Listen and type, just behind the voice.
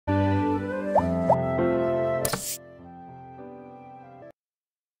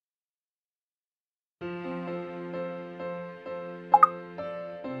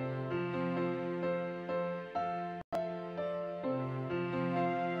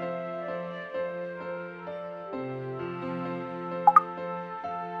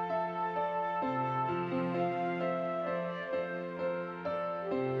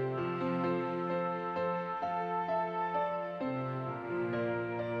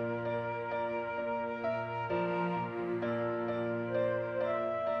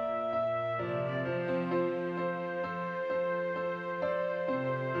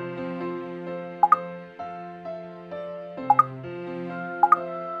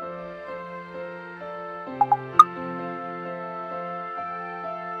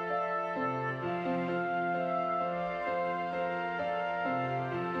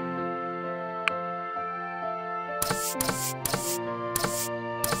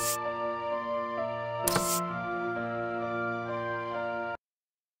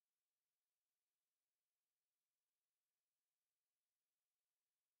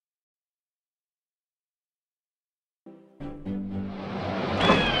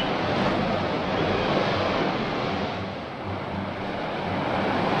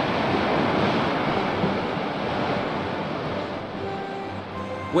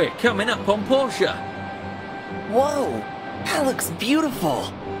We're coming up on Portia. Whoa, that looks beautiful.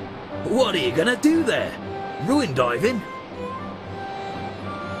 What are you gonna do there? Ruin diving?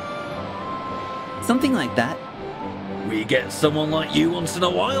 Something like that. We get someone like you once in a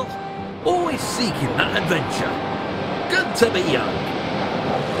while. Always seeking that adventure. Good to be young.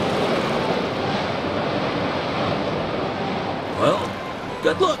 Well,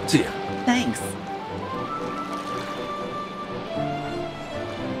 good luck to you. Thanks.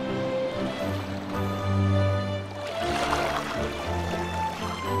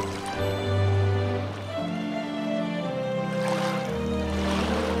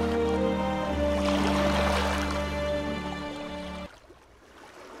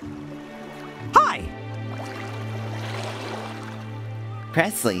 Hi!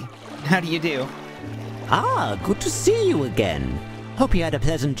 Presley, how do you do? Ah, good to see you again. Hope you had a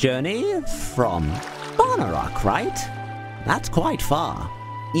pleasant journey from Bonnerock, right? That's quite far.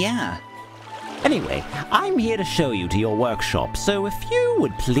 Yeah. Anyway, I'm here to show you to your workshop, so if you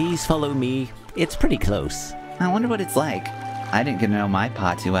would please follow me, it's pretty close. I wonder what it's like. I didn't get to know my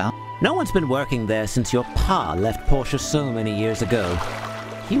pa too well. No one's been working there since your pa left Portia so many years ago.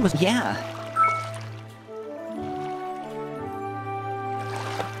 He was... Yeah.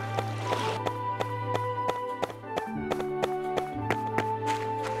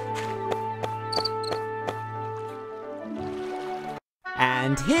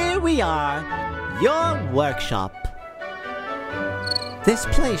 And here we are, your workshop. This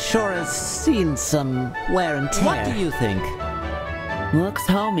place sure has seen some wear and tear. What do you think? Looks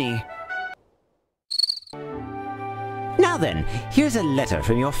homey. Now then, here's a letter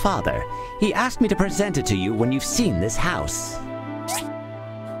from your father. He asked me to present it to you when you've seen this house.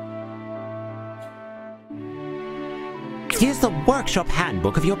 Here's the workshop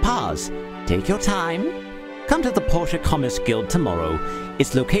handbook of your pa's. Take your time. Come to the Portia Commerce Guild tomorrow.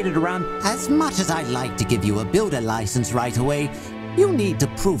 It's located around... As much as I'd like to give you a builder license right away, you need to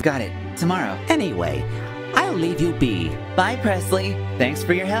prove... Got it. Tomorrow. Anyway, I'll leave you be. Bye, Presley. Thanks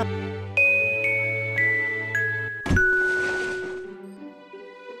for your help.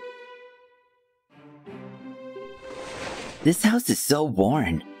 This house is so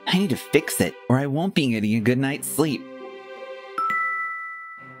worn. I need to fix it, or I won't be getting a good night's sleep.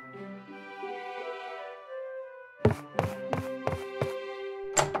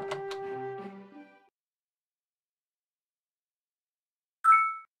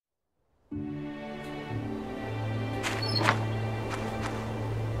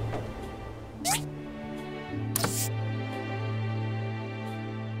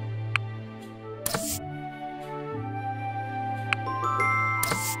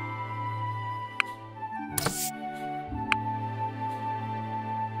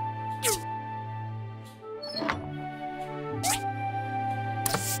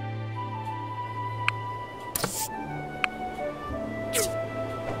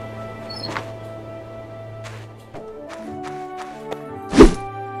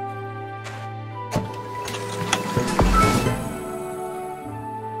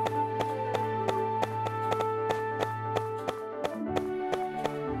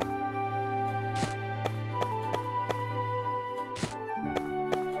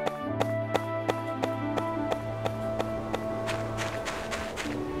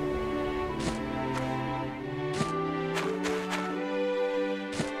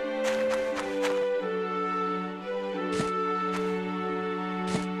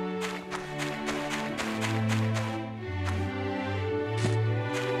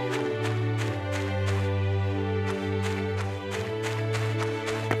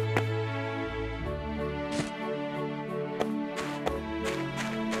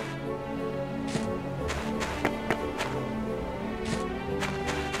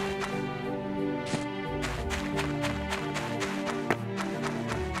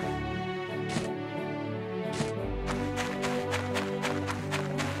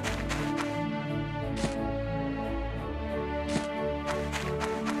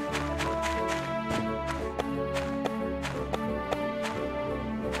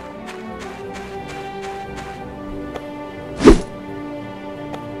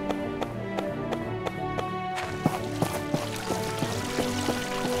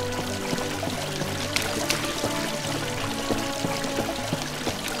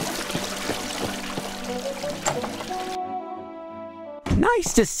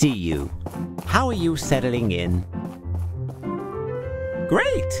 Nice to see you. How are you settling in?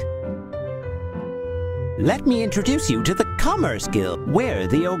 Great! Let me introduce you to the Commerce Guild. We're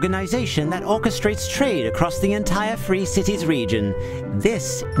the organization that orchestrates trade across the entire Free Cities region.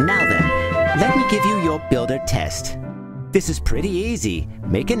 Now then, let me give you your builder test. This is pretty easy.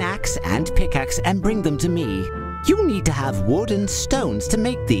 Make an axe and pickaxe and bring them to me. You'll need to have wood and stones to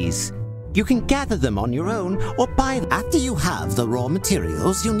make these. You can gather them on your own or buy them. After you have the raw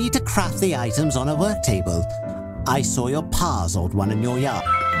materials, you'll need to craft the items on a work table. I saw your pa's old one in your yard.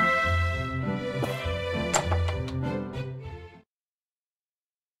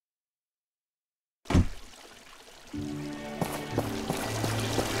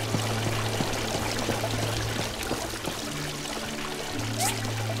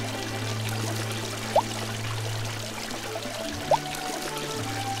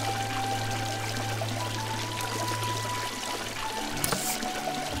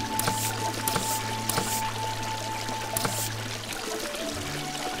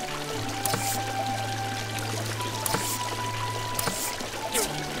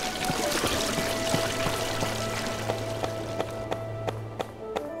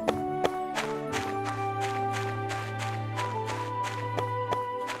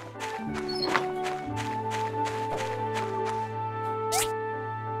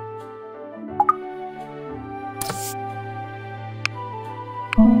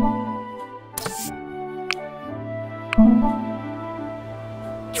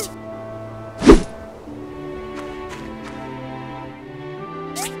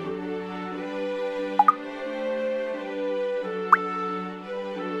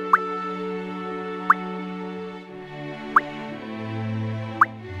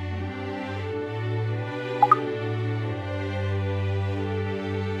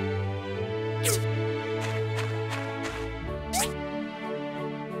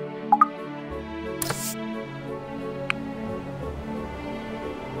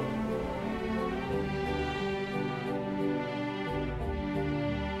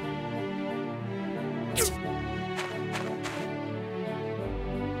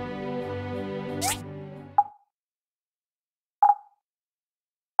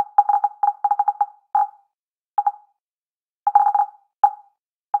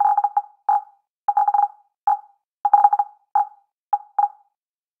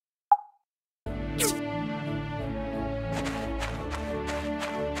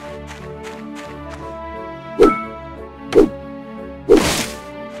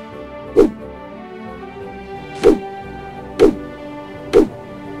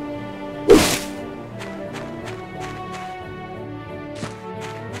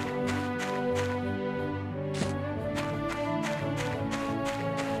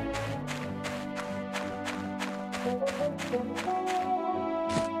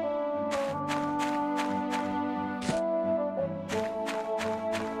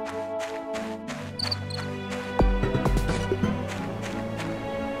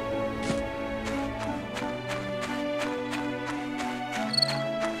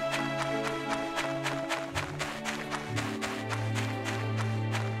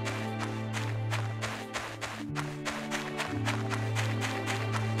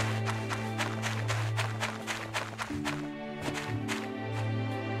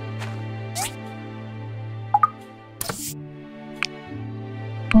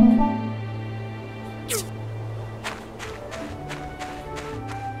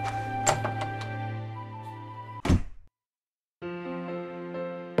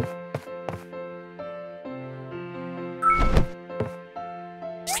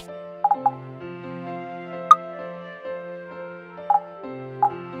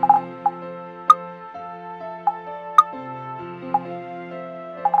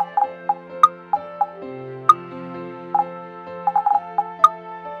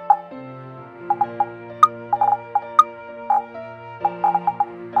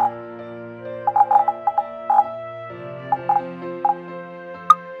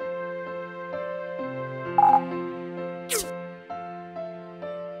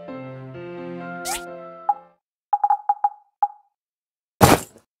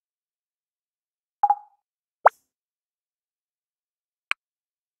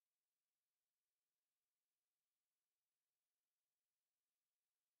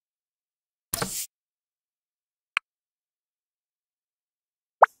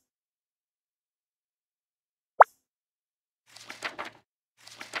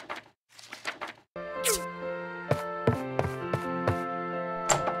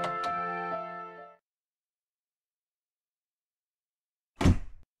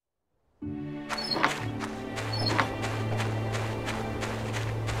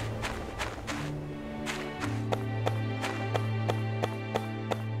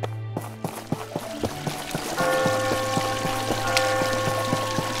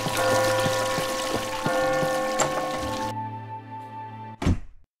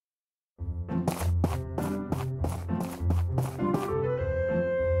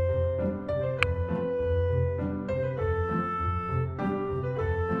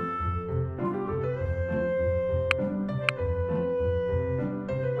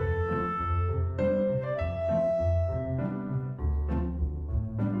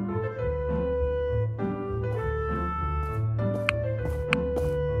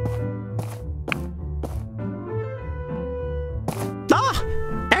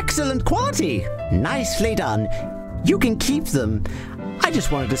 excellent quality. Nicely done. You can keep them. I just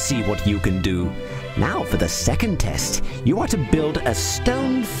wanted to see what you can do. Now for the second test. You are to build a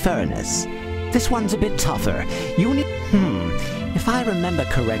stone furnace. This one's a bit tougher. You need... If I remember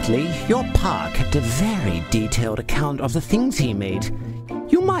correctly, your pa kept a very detailed account of the things he made.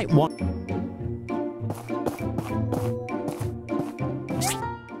 You might want...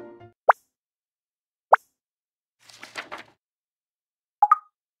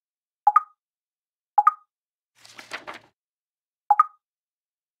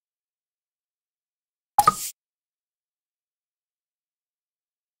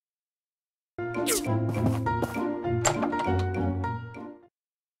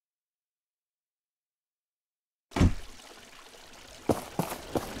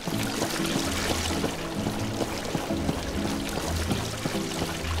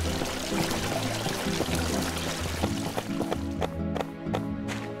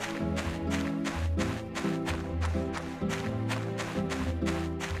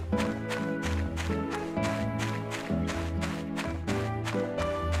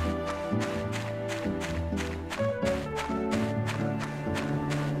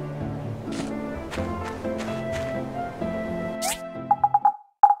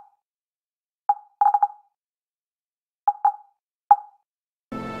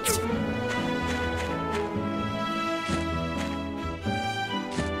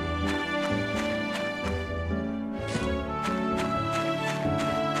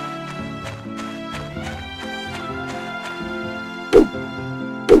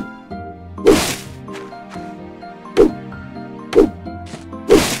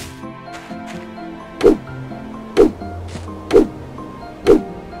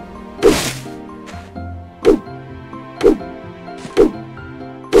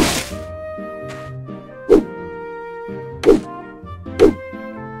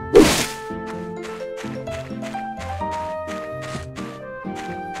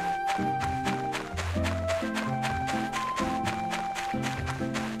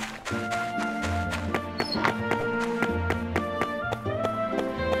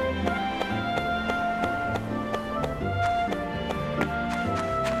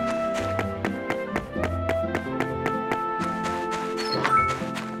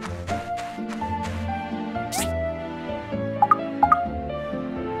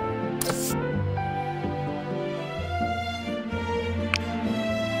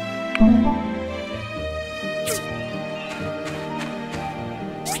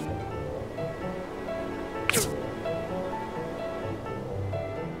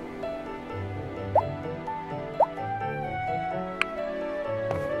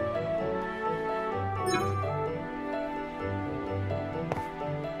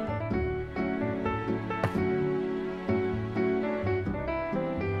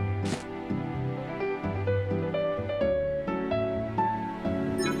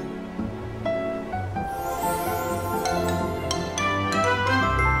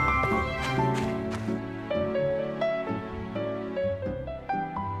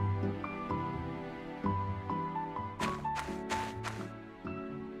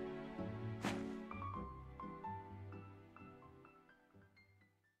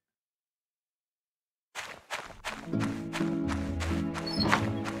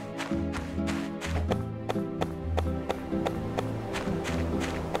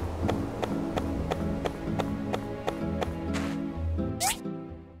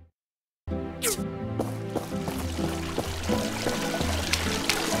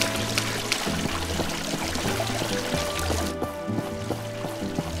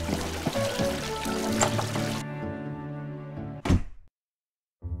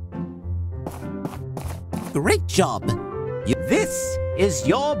 Great job! This is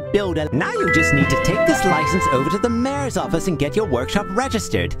your builder. Now you just need to take this license over to the mayor's office and get your workshop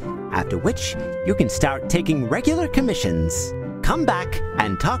registered, after which you can start taking regular commissions. Come back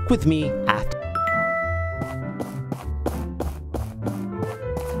and talk with me after.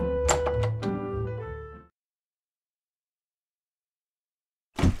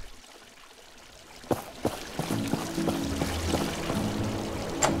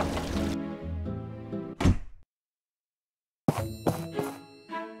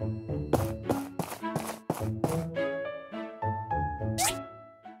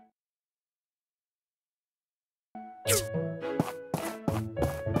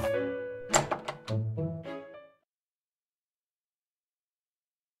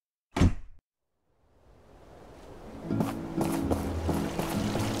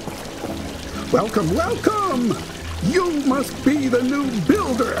 Welcome, welcome! You must be the new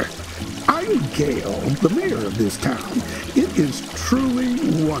builder. I'm Gail, the mayor of this town. It is truly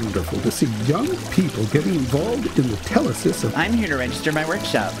wonderful to see young people getting involved in the telesis of... I'm here to register my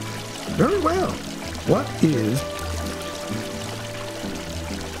workshop. Very well. What is...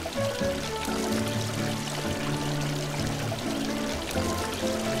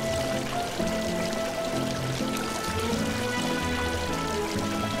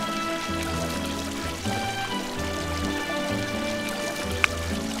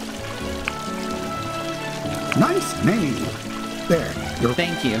 Nice name. There.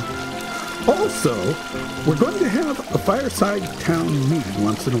 Thank you. Also, we're going to have a fireside town meeting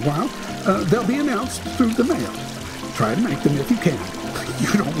once in a while. They'll be announced through the mail. Try to make them if you can.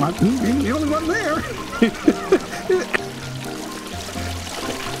 You don't want me being the only one there.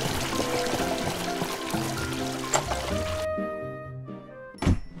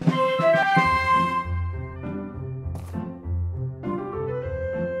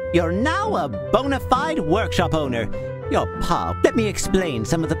 You're now a bona fide workshop owner. Your pa. Let me explain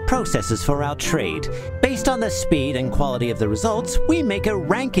some of the processes for our trade. Based on the speed and quality of the results, we make a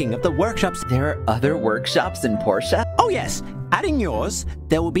ranking of the workshops. There are other workshops in Portia? Oh yes, adding yours,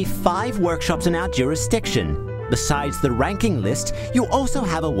 there will be 5 workshops in our jurisdiction. Besides the ranking list, you also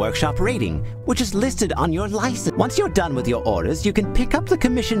have a workshop rating, which is listed on your license. Once you're done with your orders, you can pick up the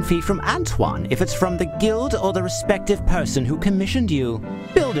commission fee from Antoine if it's from the guild or the respective person who commissioned you.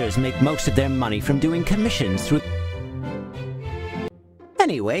 Builders make most of their money from doing commissions through...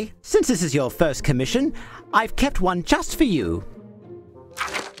 Anyway, since this is your first commission, I've kept one just for you.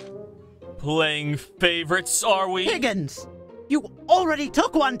 Playing favorites, are we? Higgins! You already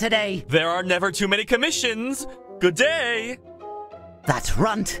took one today! There are never too many commissions! Good day! That's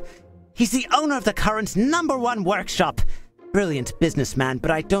Runt. He's the owner of the current #1 workshop. Brilliant businessman,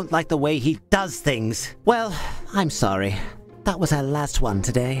 but I don't like the way he does things. Well, I'm sorry. That was our last one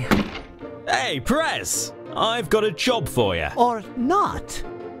today. Hey, Press! I've got a job for you. Or not.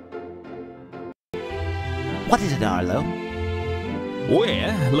 What is it, Arlo?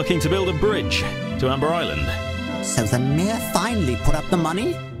 We're looking to build a bridge to Amber Island. So the mayor finally put up the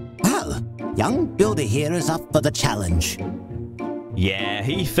money? Well, young builder here is up for the challenge. Yeah,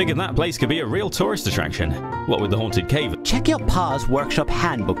 he figured that place could be a real tourist attraction. What with the haunted cave. Check your pa's workshop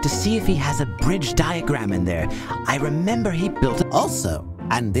handbook to see if he has a bridge diagram in there. I remember he built it. Also,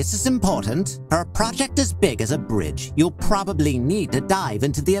 and this is important, for a project as big as a bridge, you'll probably need to dive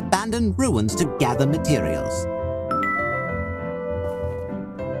into the abandoned ruins to gather materials.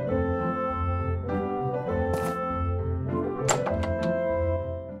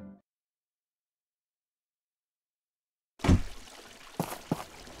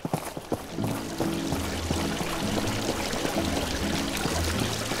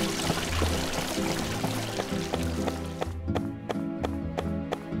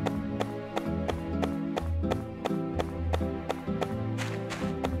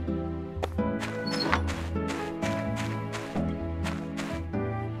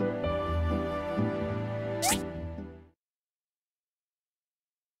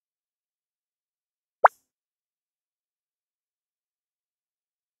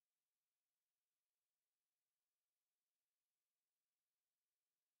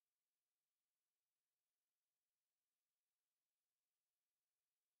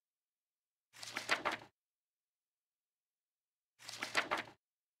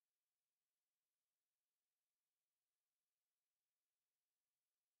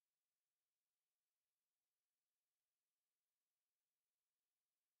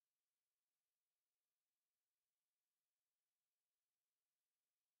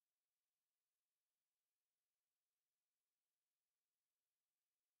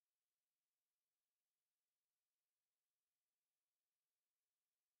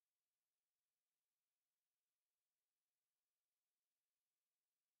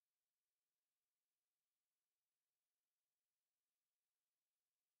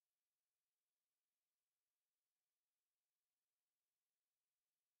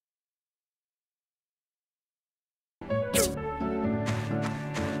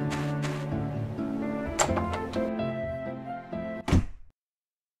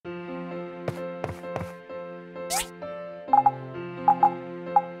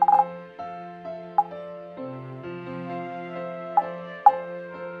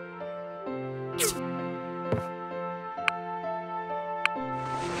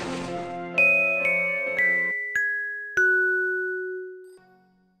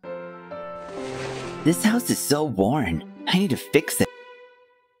 This house is so worn. I need to fix it.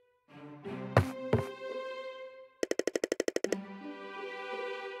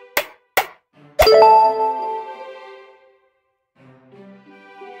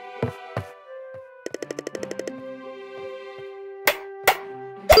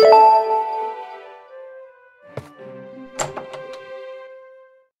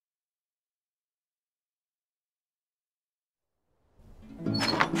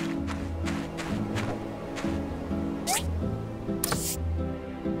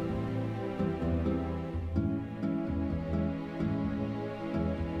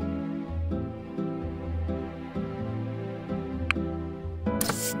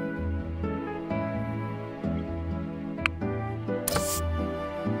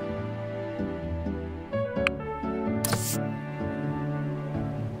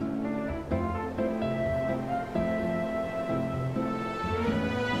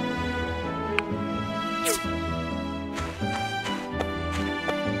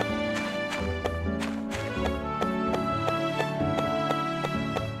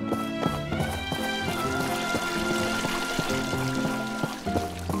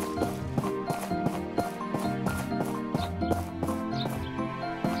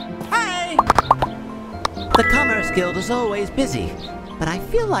 The Commerce Guild is always busy, but I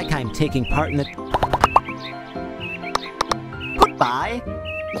feel like I'm taking part in the... Goodbye!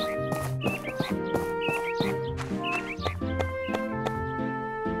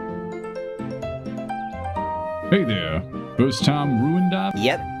 Hey there. First time ruin dive?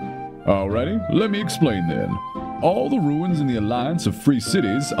 Yep. Alrighty, let me explain then. All the ruins in the Alliance of Free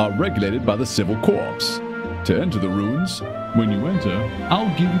Cities are regulated by the Civil Corps. To enter the ruins, when you enter, I'll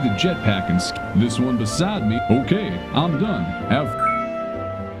give you the jetpack and this one beside me. Okay, I'm done. Have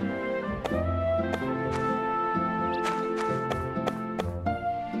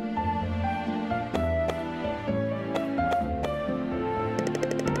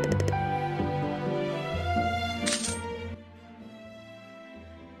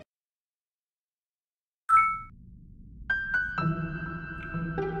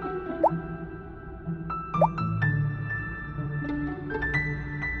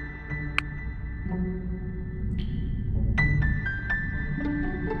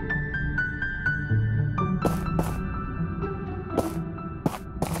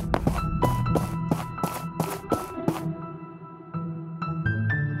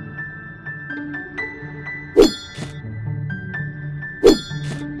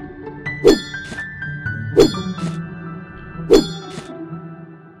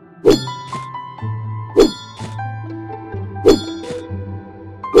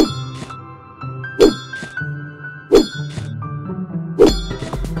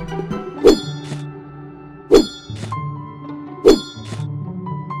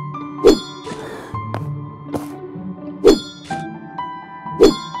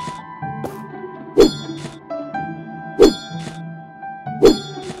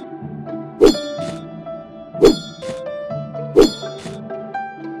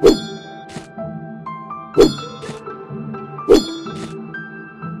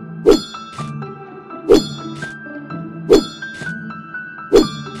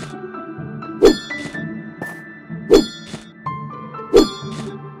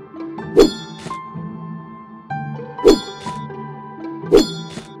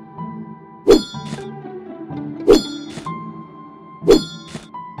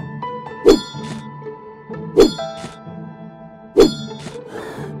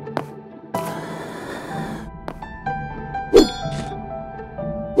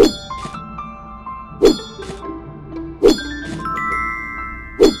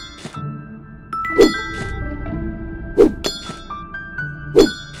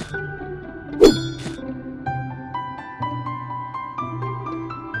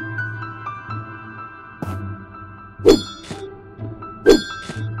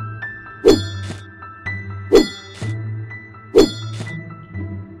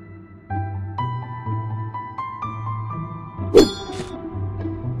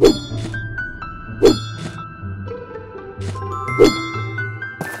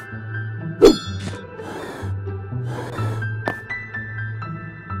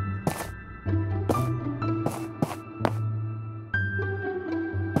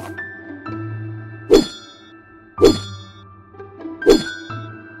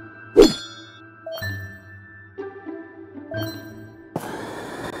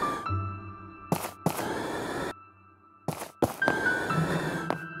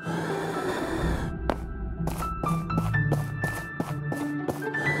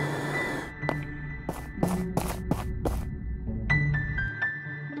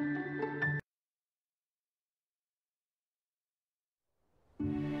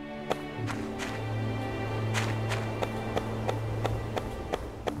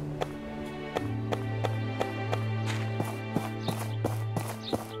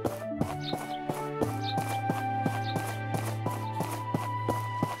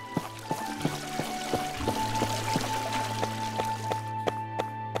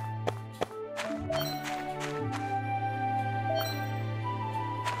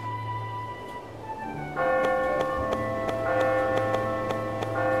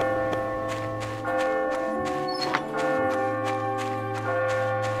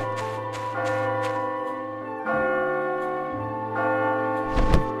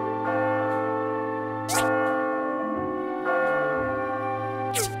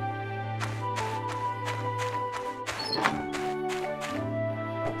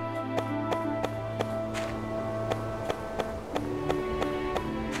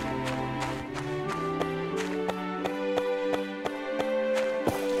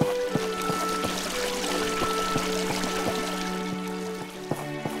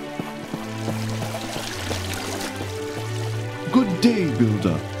Good day,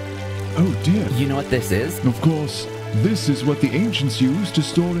 Builder. Oh dear. You know what this is? Of course, This is what the ancients used to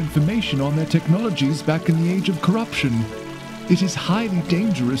store information on their technologies back in the age of corruption. It is highly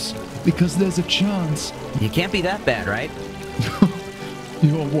dangerous because there's a chance. You can't be that bad, right?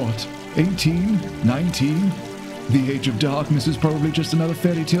 You're what, 18, 19? The Age of Darkness is probably just another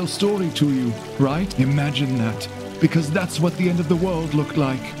fairy tale story to you, right? Imagine that, because that's what the end of the world looked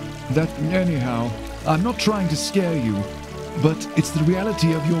like. Anyhow, I'm not trying to scare you, but it's the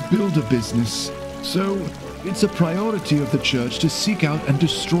reality of your builder business. So, it's a priority of the church to seek out and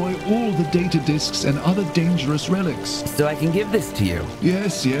destroy all the data disks and other dangerous relics. So I can give this to you.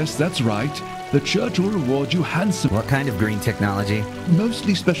 Yes, that's right. The church will reward you handsomely. What kind of green technology?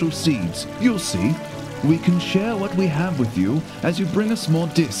 Mostly special seeds. You'll see. We can share what we have with you as you bring us more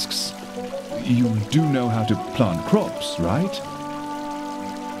discs. You do know how to plant crops, right?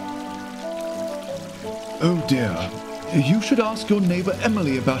 Oh dear. You should ask your neighbor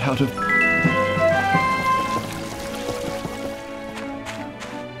Emily about how to...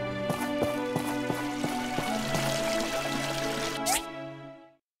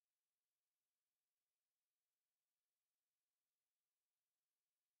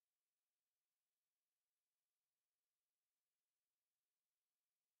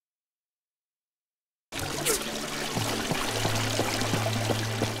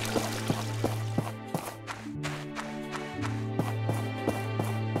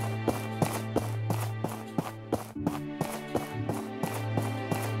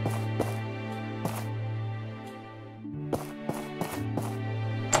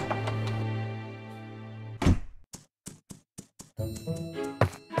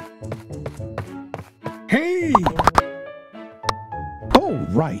 Hey! Oh,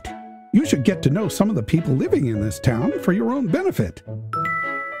 right. You should get to know some of the people living in this town for your own benefit.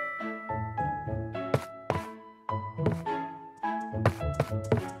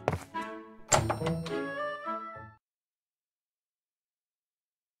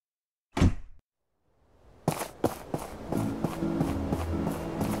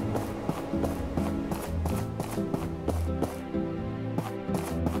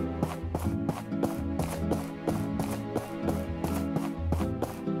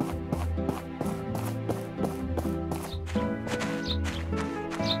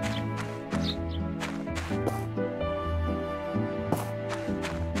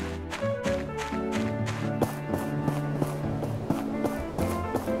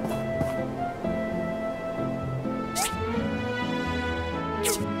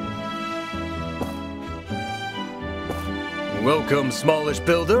 Welcome, smallish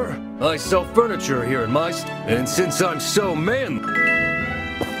builder. I sell furniture here in my and since I'm so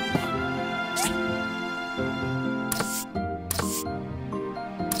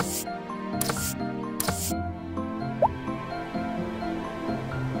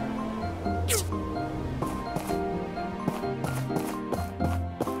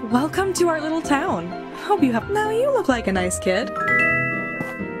Welcome to our little town. Hope you have... Now you look like a nice kid.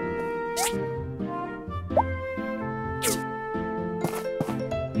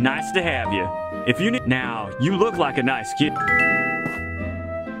 Nice to have you. If you need... Now, you look like a nice kid.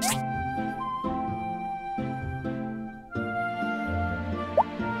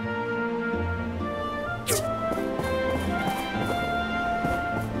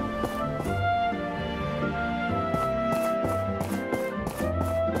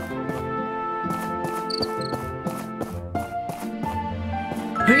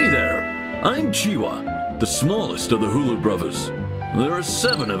 Hey there, I'm Chiwa, the smallest of the Hulu brothers. There are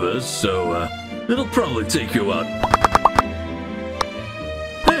 7 of us, so it'll probably take you out.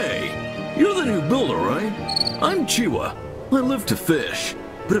 Hey, you're the new builder, right? I'm Chiwa. I live to fish,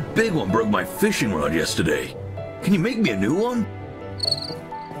 but a big one broke my fishing rod yesterday. Can you make me a new one?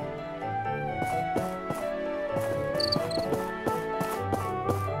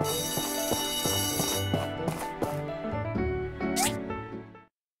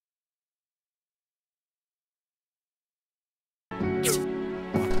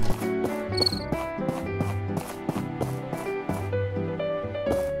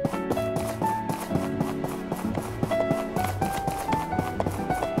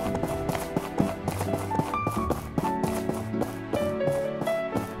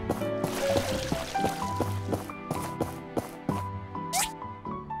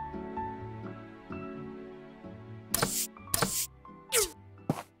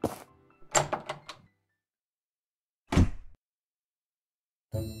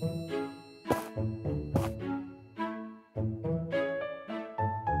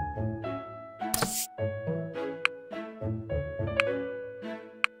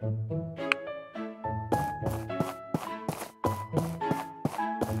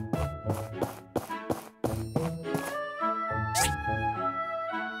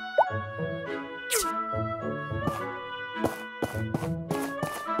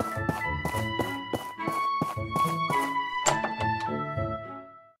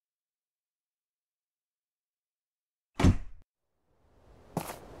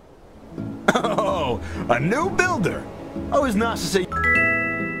 A new builder. Always nice to see.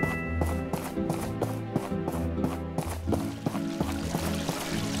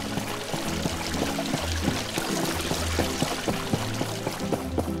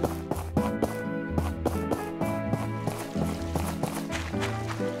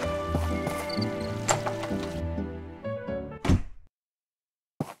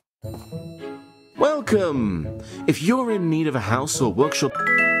 Welcome! If you're in need of a house or workshop...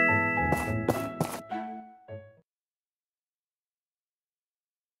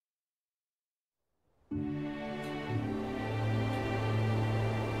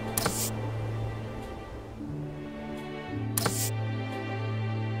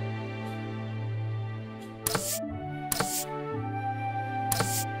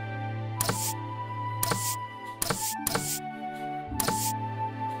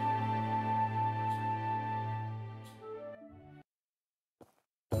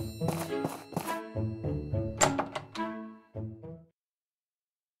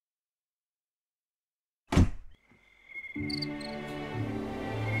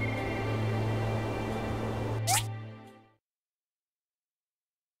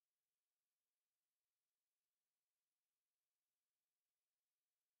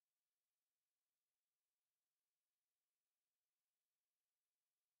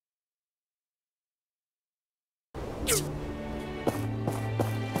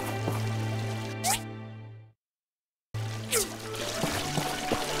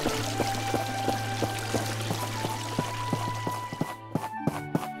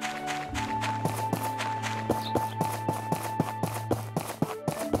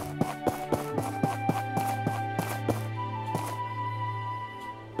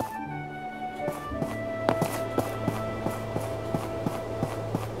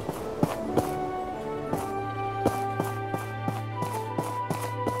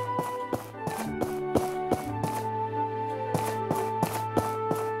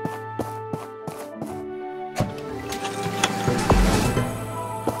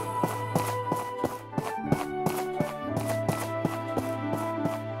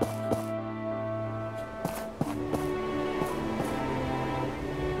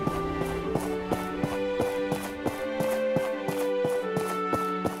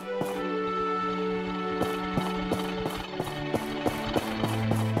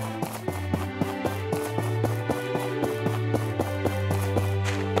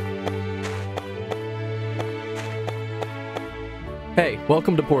 Hey,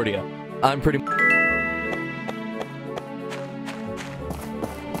 welcome to Portia. I'm pretty...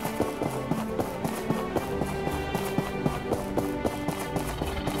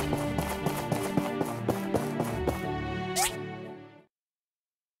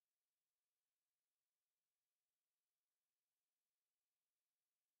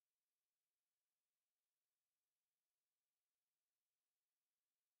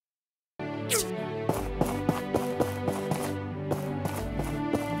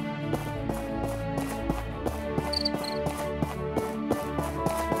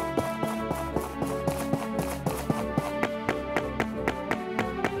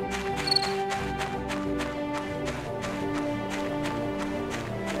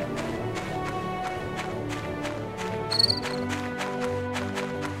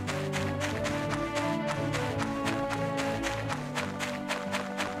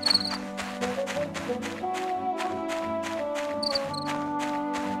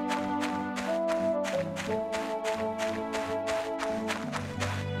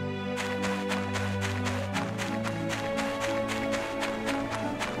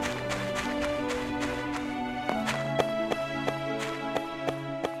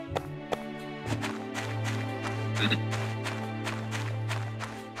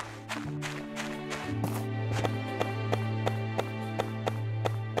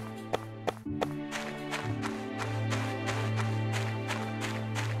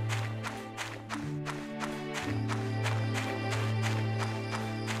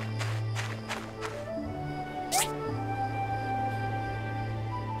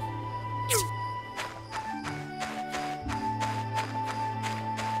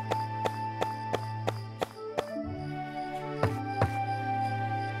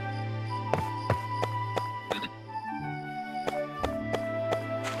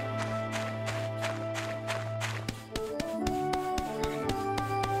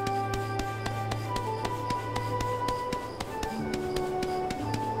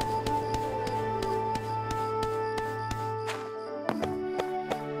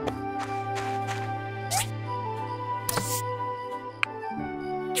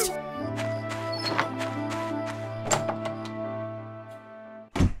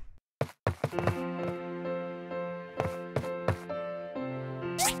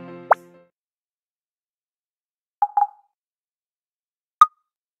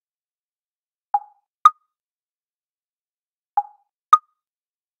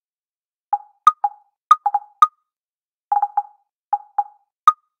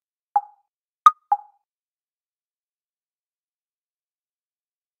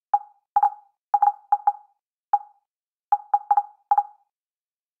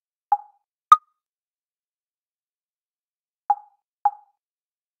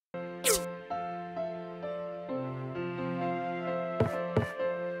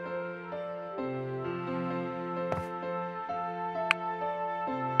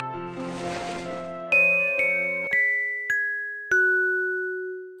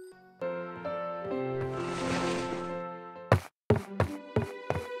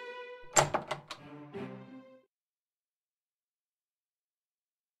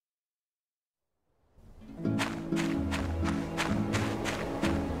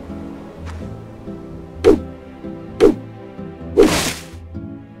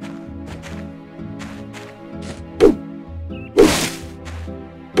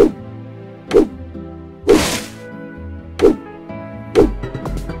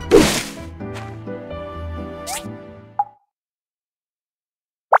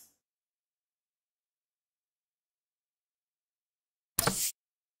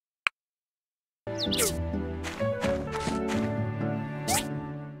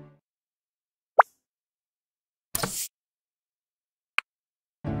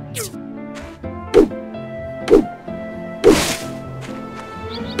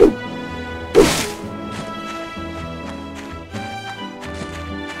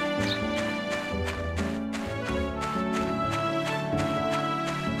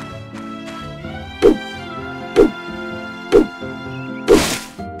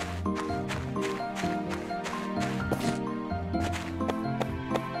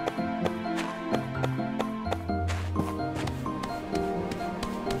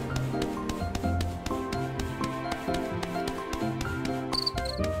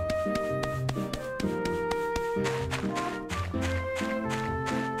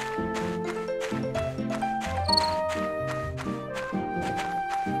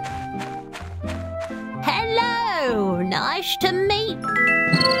 Nice to meet.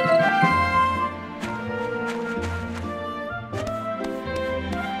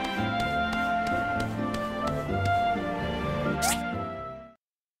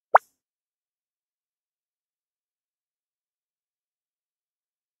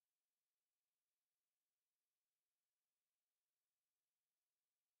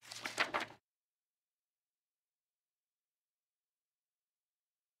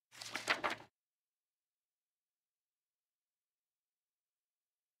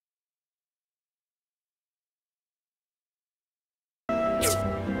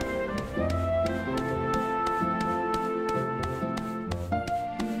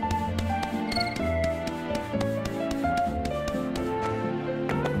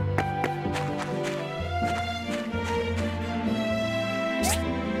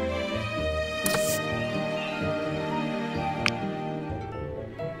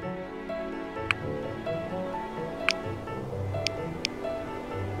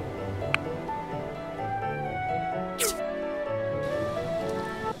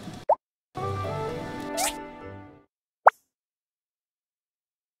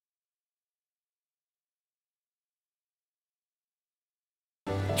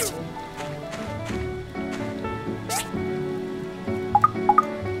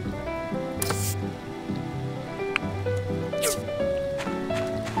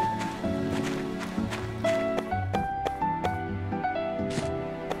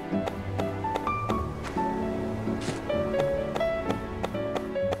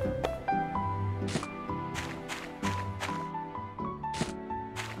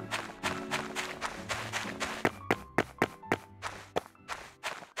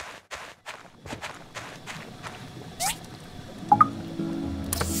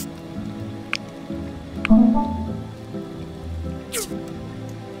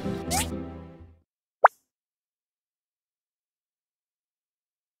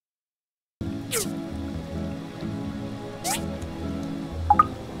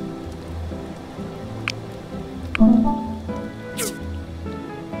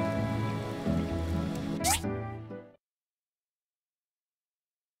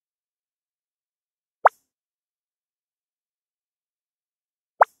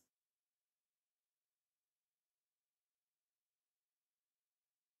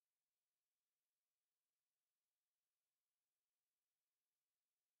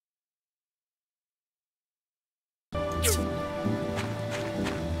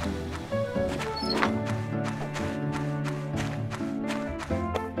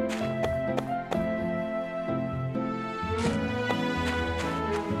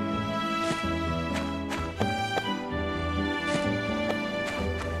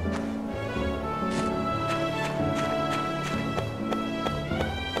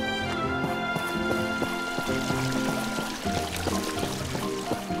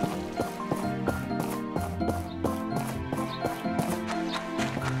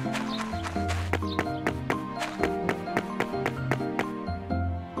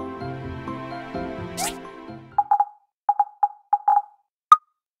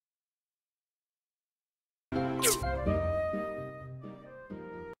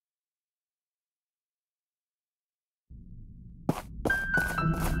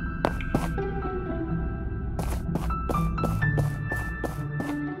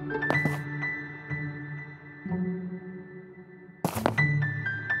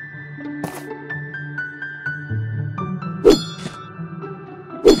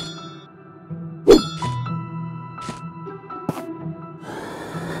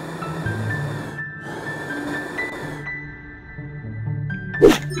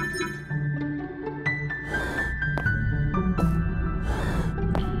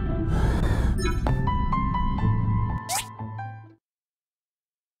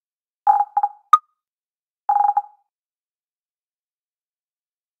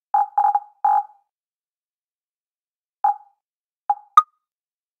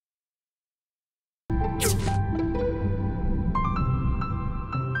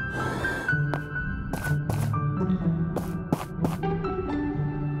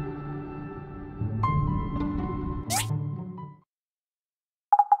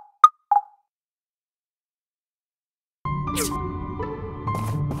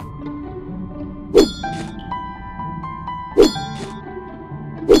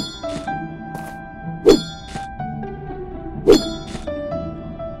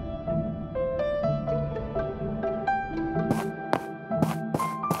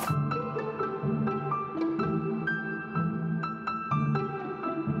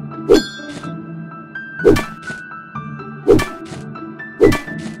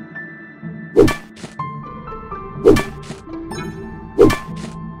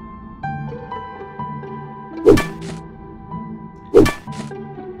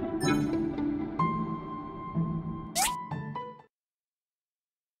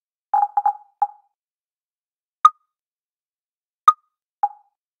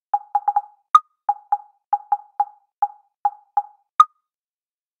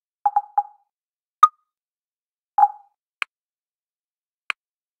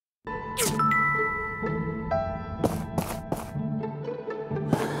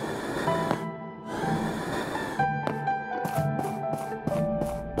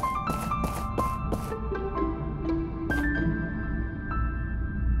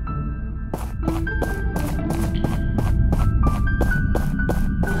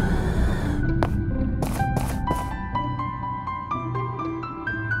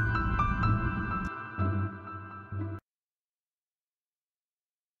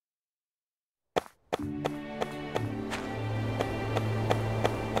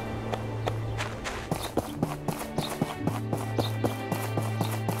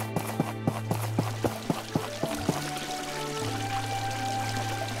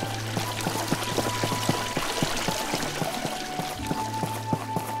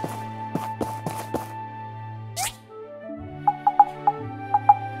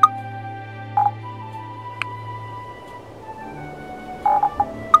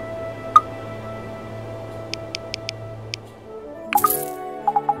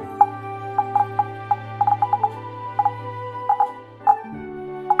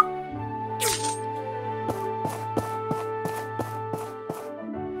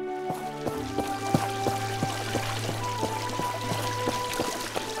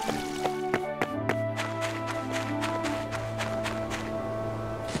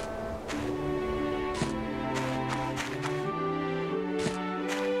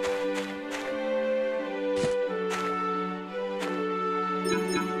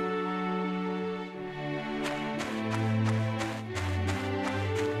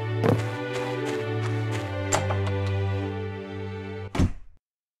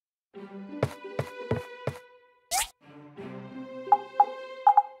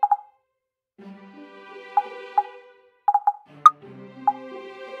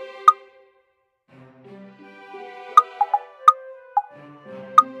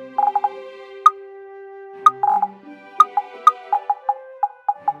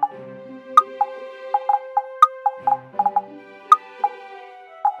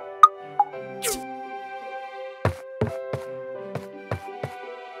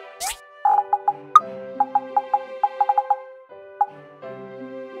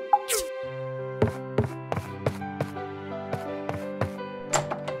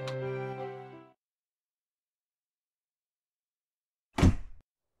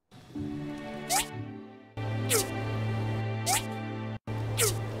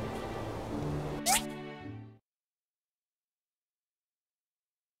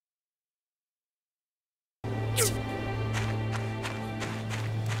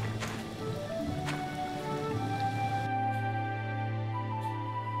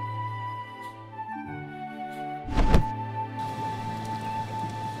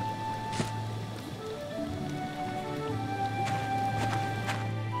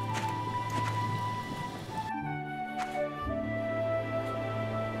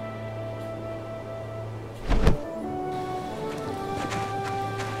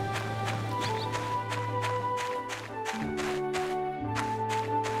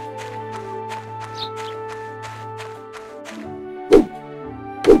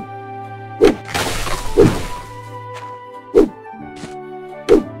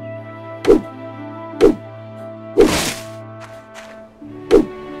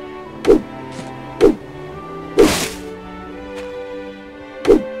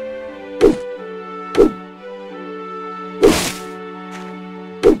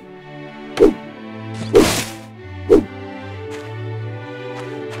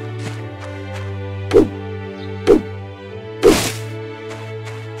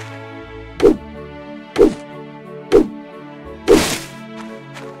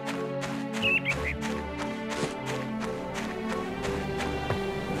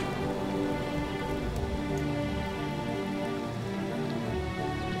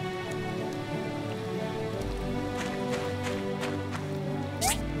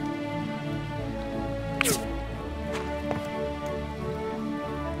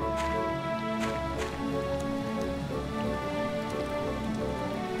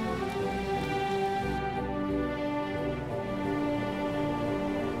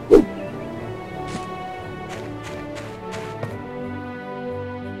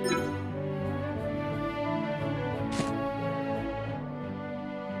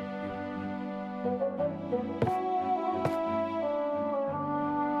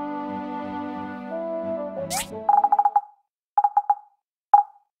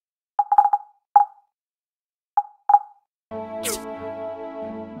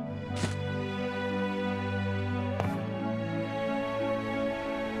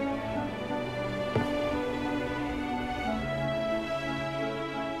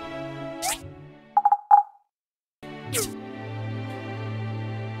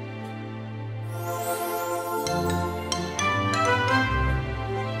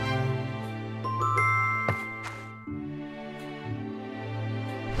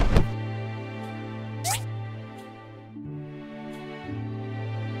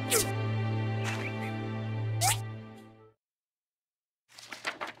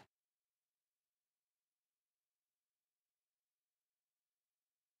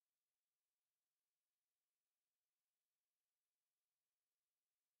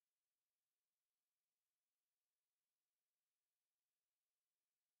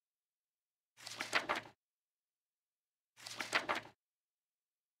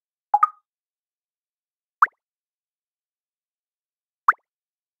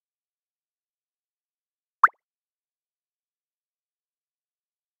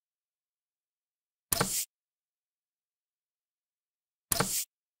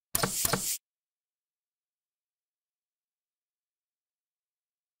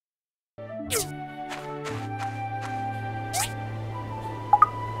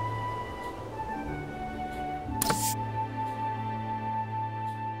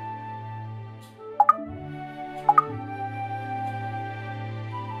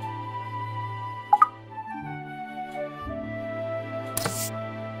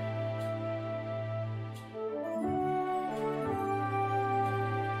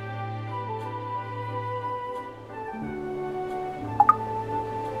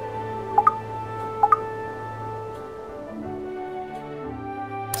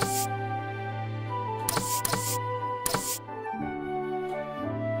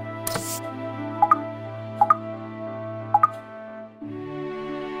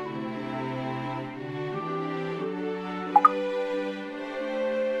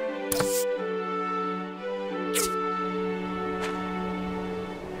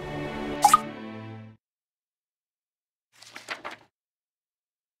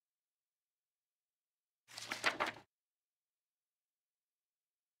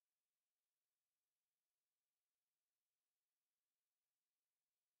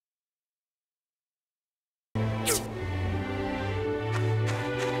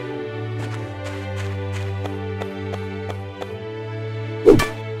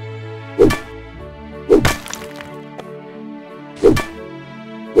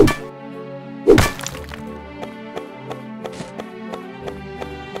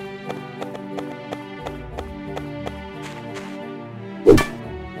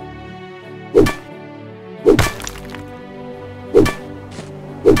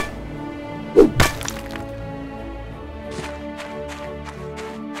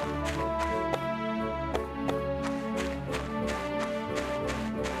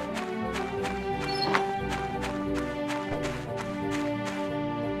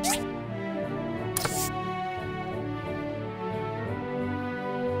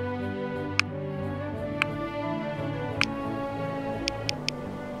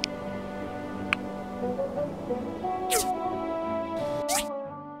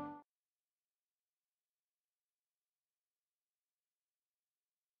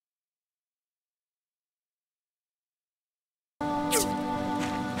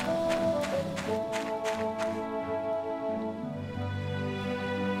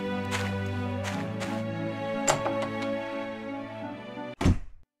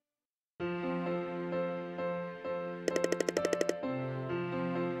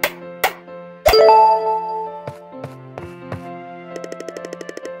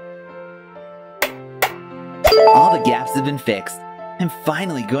 All the gaps have been fixed. I'm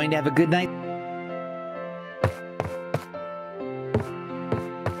finally going to have a good night.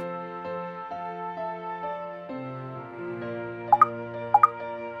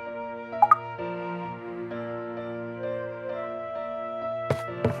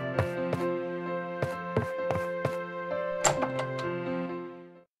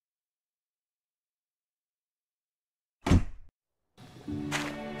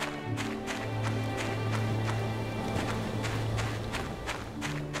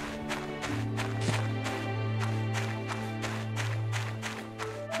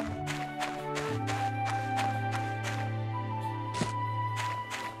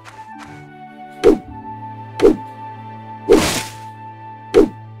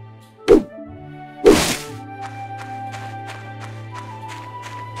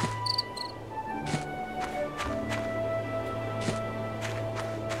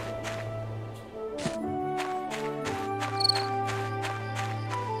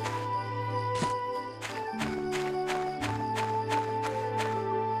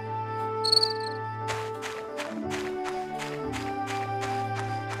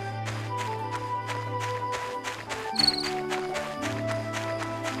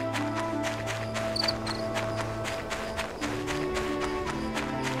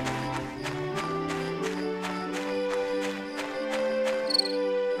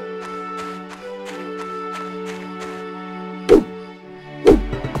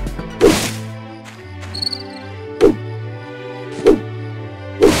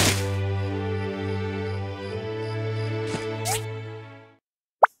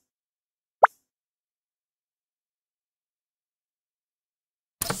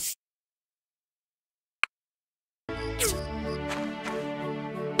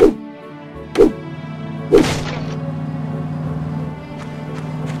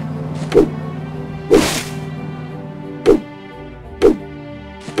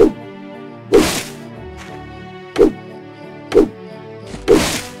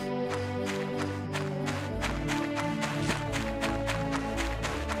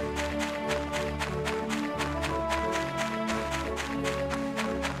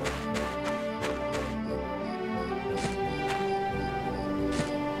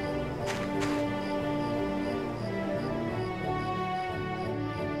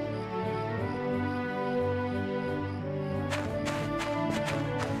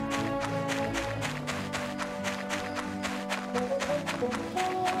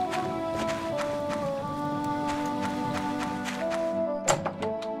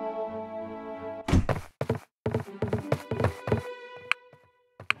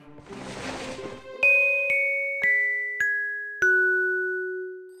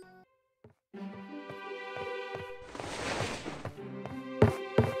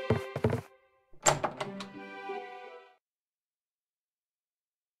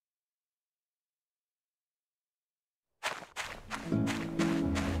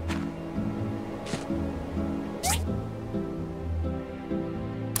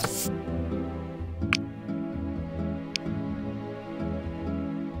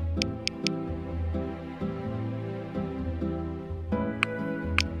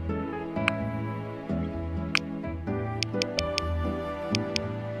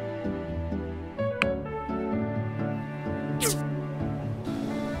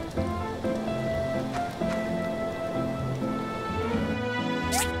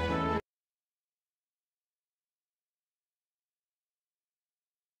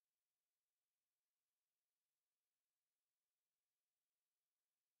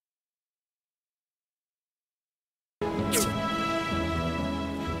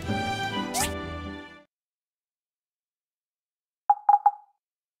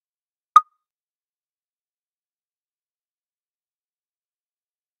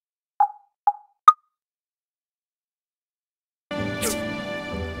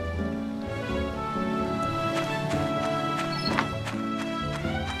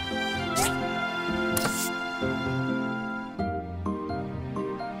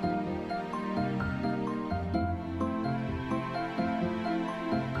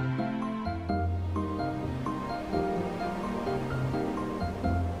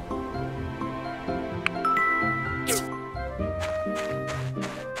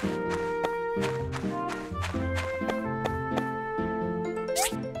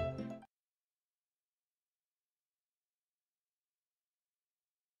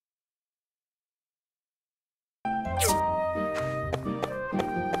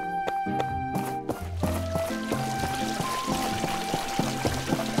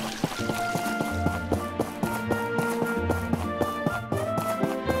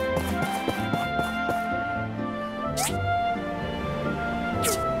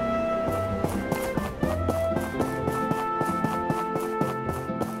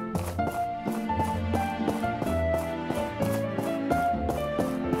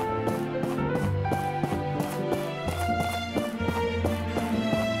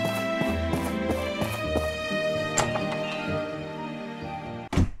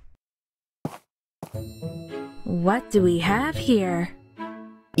 what do we have here?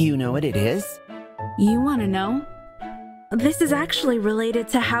 You know what it is? You want to know? This is actually related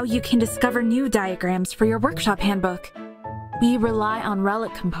to how you can discover new diagrams for your workshop handbook. We rely on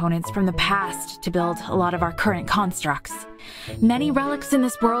relic components from the past to build a lot of our current constructs. Many relics in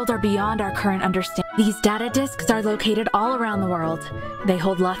this world are beyond our current understanding. These data disks are located all around the world. They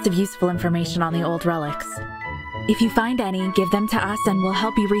hold lots of useful information on the old relics. If you find any, give them to us and we'll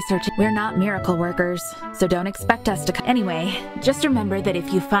help you research it. We're not miracle workers, so don't expect us to Anyway, just remember that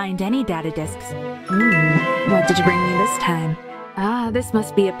if you find any data disks... what did you bring me this time? Ah, this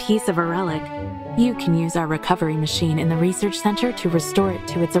must be a piece of a relic. You can use our recovery machine in the research center to restore it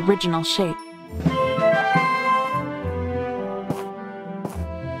to its original shape.